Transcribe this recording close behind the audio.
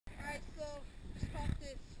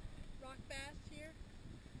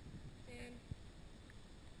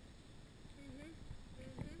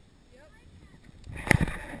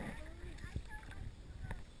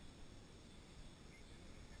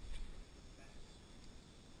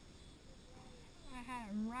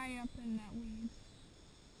high up in that weeds.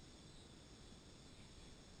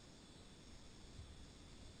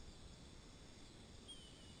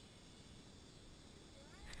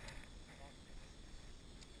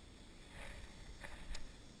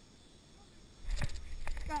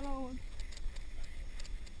 Got another one.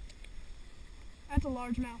 That's a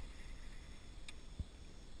largemouth.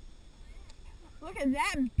 Look at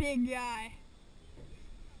that big guy.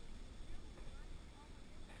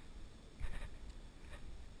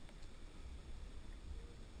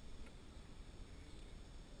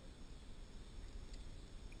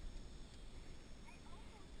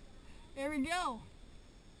 There we go.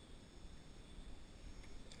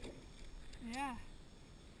 Yeah.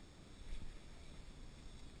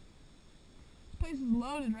 This place is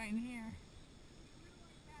loaded right in here.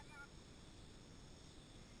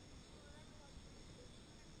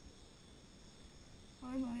 Oh,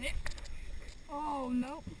 there's a hit. Oh,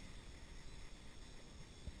 nope.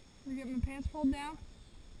 Let me get my pants pulled down.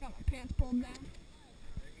 Got my pants pulled down.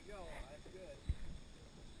 There you go. That's good.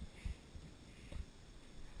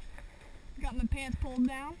 Got my pants pulled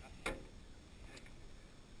down. There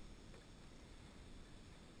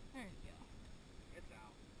you go. It's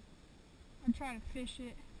out. I'm trying to fish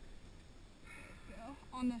it. There we go.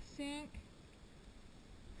 On the sink.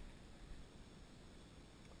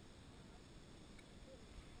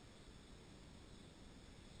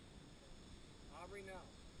 Aubrey, no.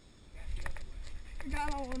 Catch the other way. I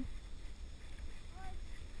got one.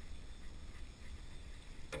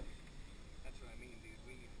 That's what I mean, dude.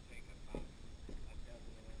 We need to take about a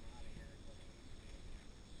dozen of them out of here.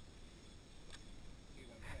 See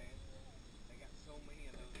what I'm saying? They got so many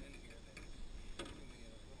of those in here that too many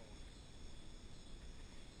of those little ones.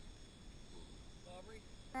 Aubrey,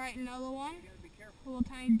 Alright, another one. you gotta be careful. A little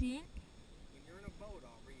tiny dink. When you're in a boat,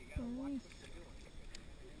 Aubrey, you gotta watch what you're doing. Because you can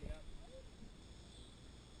end up,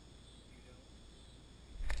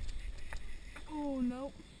 Oh,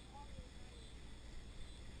 nope.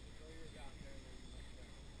 throw yours out there and then you let go.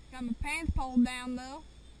 Got my pants pulled down though.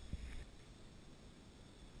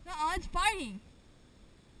 No, it's fighting.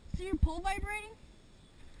 See your pole vibrating? You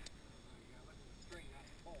gotta look at the string, not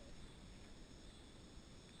the pole.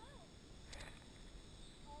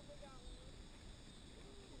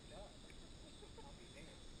 It does. I'll be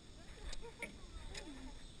damned.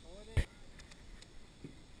 Pull it in.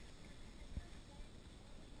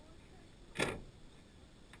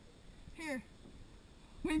 Here.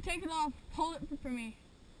 When you take it off, hold it for me.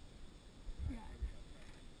 Yeah.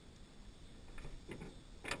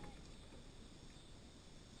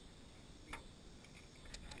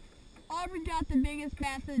 Aubrey got the biggest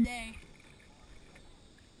bass of the day.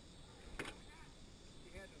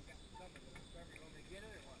 You had to have gotten some of it. Remember, you want me to get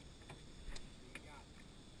it or what? You got it.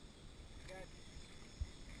 Good.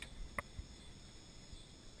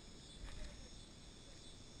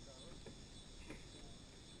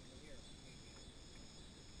 Here.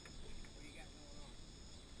 What do you got going on?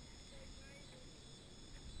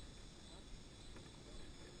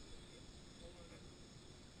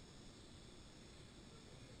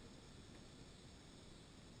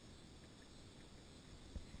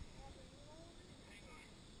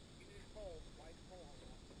 Give me your pole. White pole on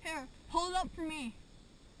that. Here, hold it up for me.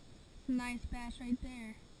 Nice bass right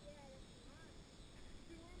there.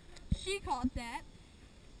 She caught that.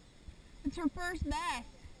 It's her first bass.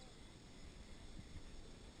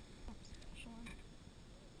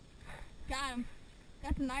 Got him.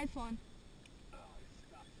 That's a nice one. Oh, he's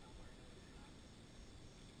stuck somewhere.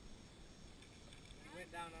 He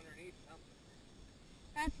went down underneath something.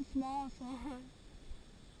 That's the smallest one.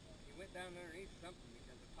 He went down underneath something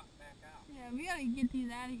because it popped back out. Yeah, we gotta get these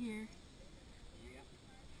out of here. Yep.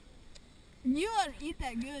 You ought to eat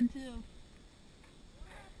that good too. Yeah,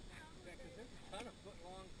 because this is a ton of foot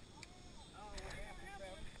long. Oh, what happened,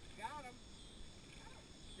 Trevor? Got him.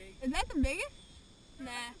 See? Is that the biggest?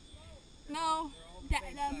 Nah. No, They're all the that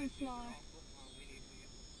same was size, dude. They're smaller. all foot long. We need to get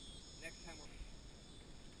next time we're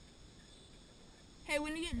Hey,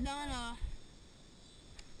 when you get done,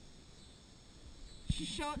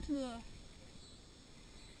 show it to the.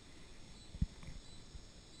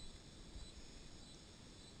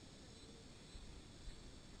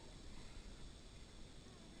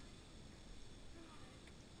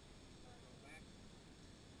 back.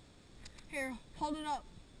 Here, hold it up.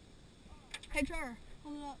 Hey, Trevor,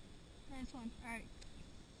 hold it up. Nice one. Alright.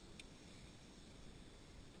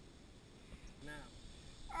 Now.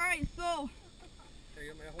 Alright, so. So you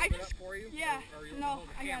want me to I hold it just- up for you? Yeah, Or you want me to no, hold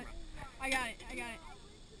the I got it. camera? I got it. I got it.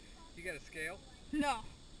 You got a scale? No.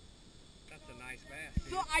 That's a nice bass,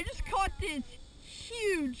 dude. So I just caught this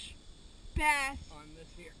huge bass On this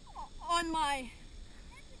here. on my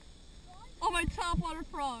on my topwater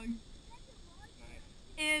frog.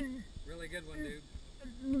 Nice. And Really good one, dude.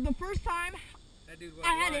 the first time That dude I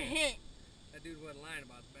wasn't had a lying. hit. That dude wasn't lying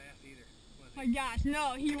about the bass either. Was My he? gosh,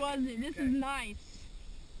 no, he wasn't. This Okay. is nice.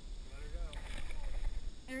 Let her go.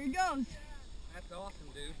 There he goes. That's awesome,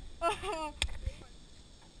 dude. Oh,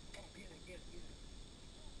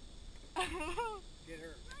 Oh, get it. Get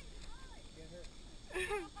her. Get her.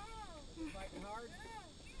 Is it fighting hard?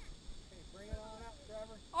 Okay, bring it on up,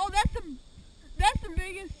 Trevor. oh, that's the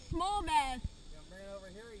biggest small bass. You want to bring it over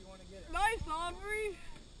here or you want to get it? Nice, Aubrey.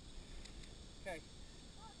 Okay.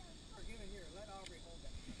 Or give it here. Let Aubrey hold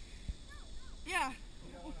that. Yeah.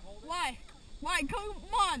 You don't want to hold it? Why? Why? Come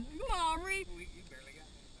on, Aubrey. Oh, you barely got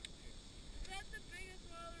one. That's the biggest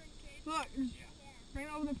water in case. Look, bring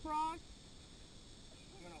it over the frog.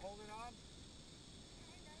 You want to hold it on?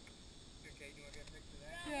 Okay, do you want to get a picture of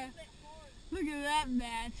that? Yeah. Look at that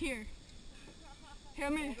bass. Here. Here,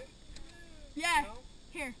 let me. Hold it? Yeah. No?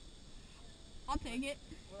 Here. I'll take it.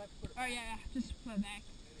 Well, let's put it Oh yeah. Just put it back.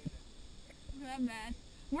 in there. Look at that bass.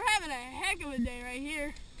 We're having a heck of a day right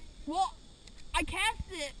here. Well, I cast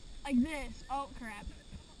it like this. Oh crap.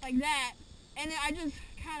 Like that. And then I just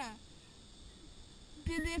kind of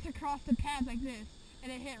did this across the path like this.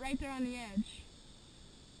 And it hit right there on the edge.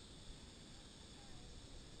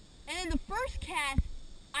 And then the first cast,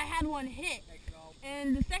 I had one hit. Take it all.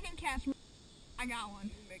 And the second cast, I got one.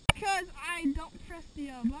 You make Because I don't press the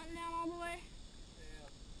button down all the way.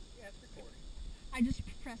 yeah, it's recording. I just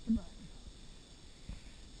pressed the button.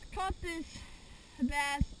 Caught this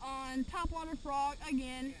bass on topwater frog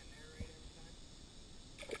again. Yeah, narrate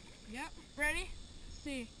every time. Yep. Ready? Let's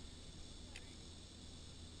see.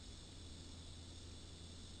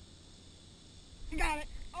 Got it.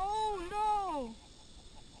 Oh no!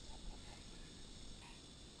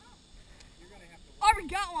 You're going to have to Aubrey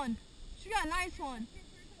got one. She got a nice one.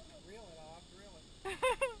 reel it off, reel it.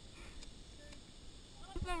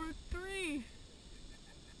 That's number 3.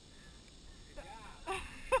 Good job.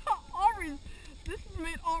 Aubrey's. This has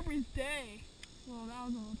made Aubrey's day. Well, that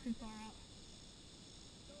was a little too far out.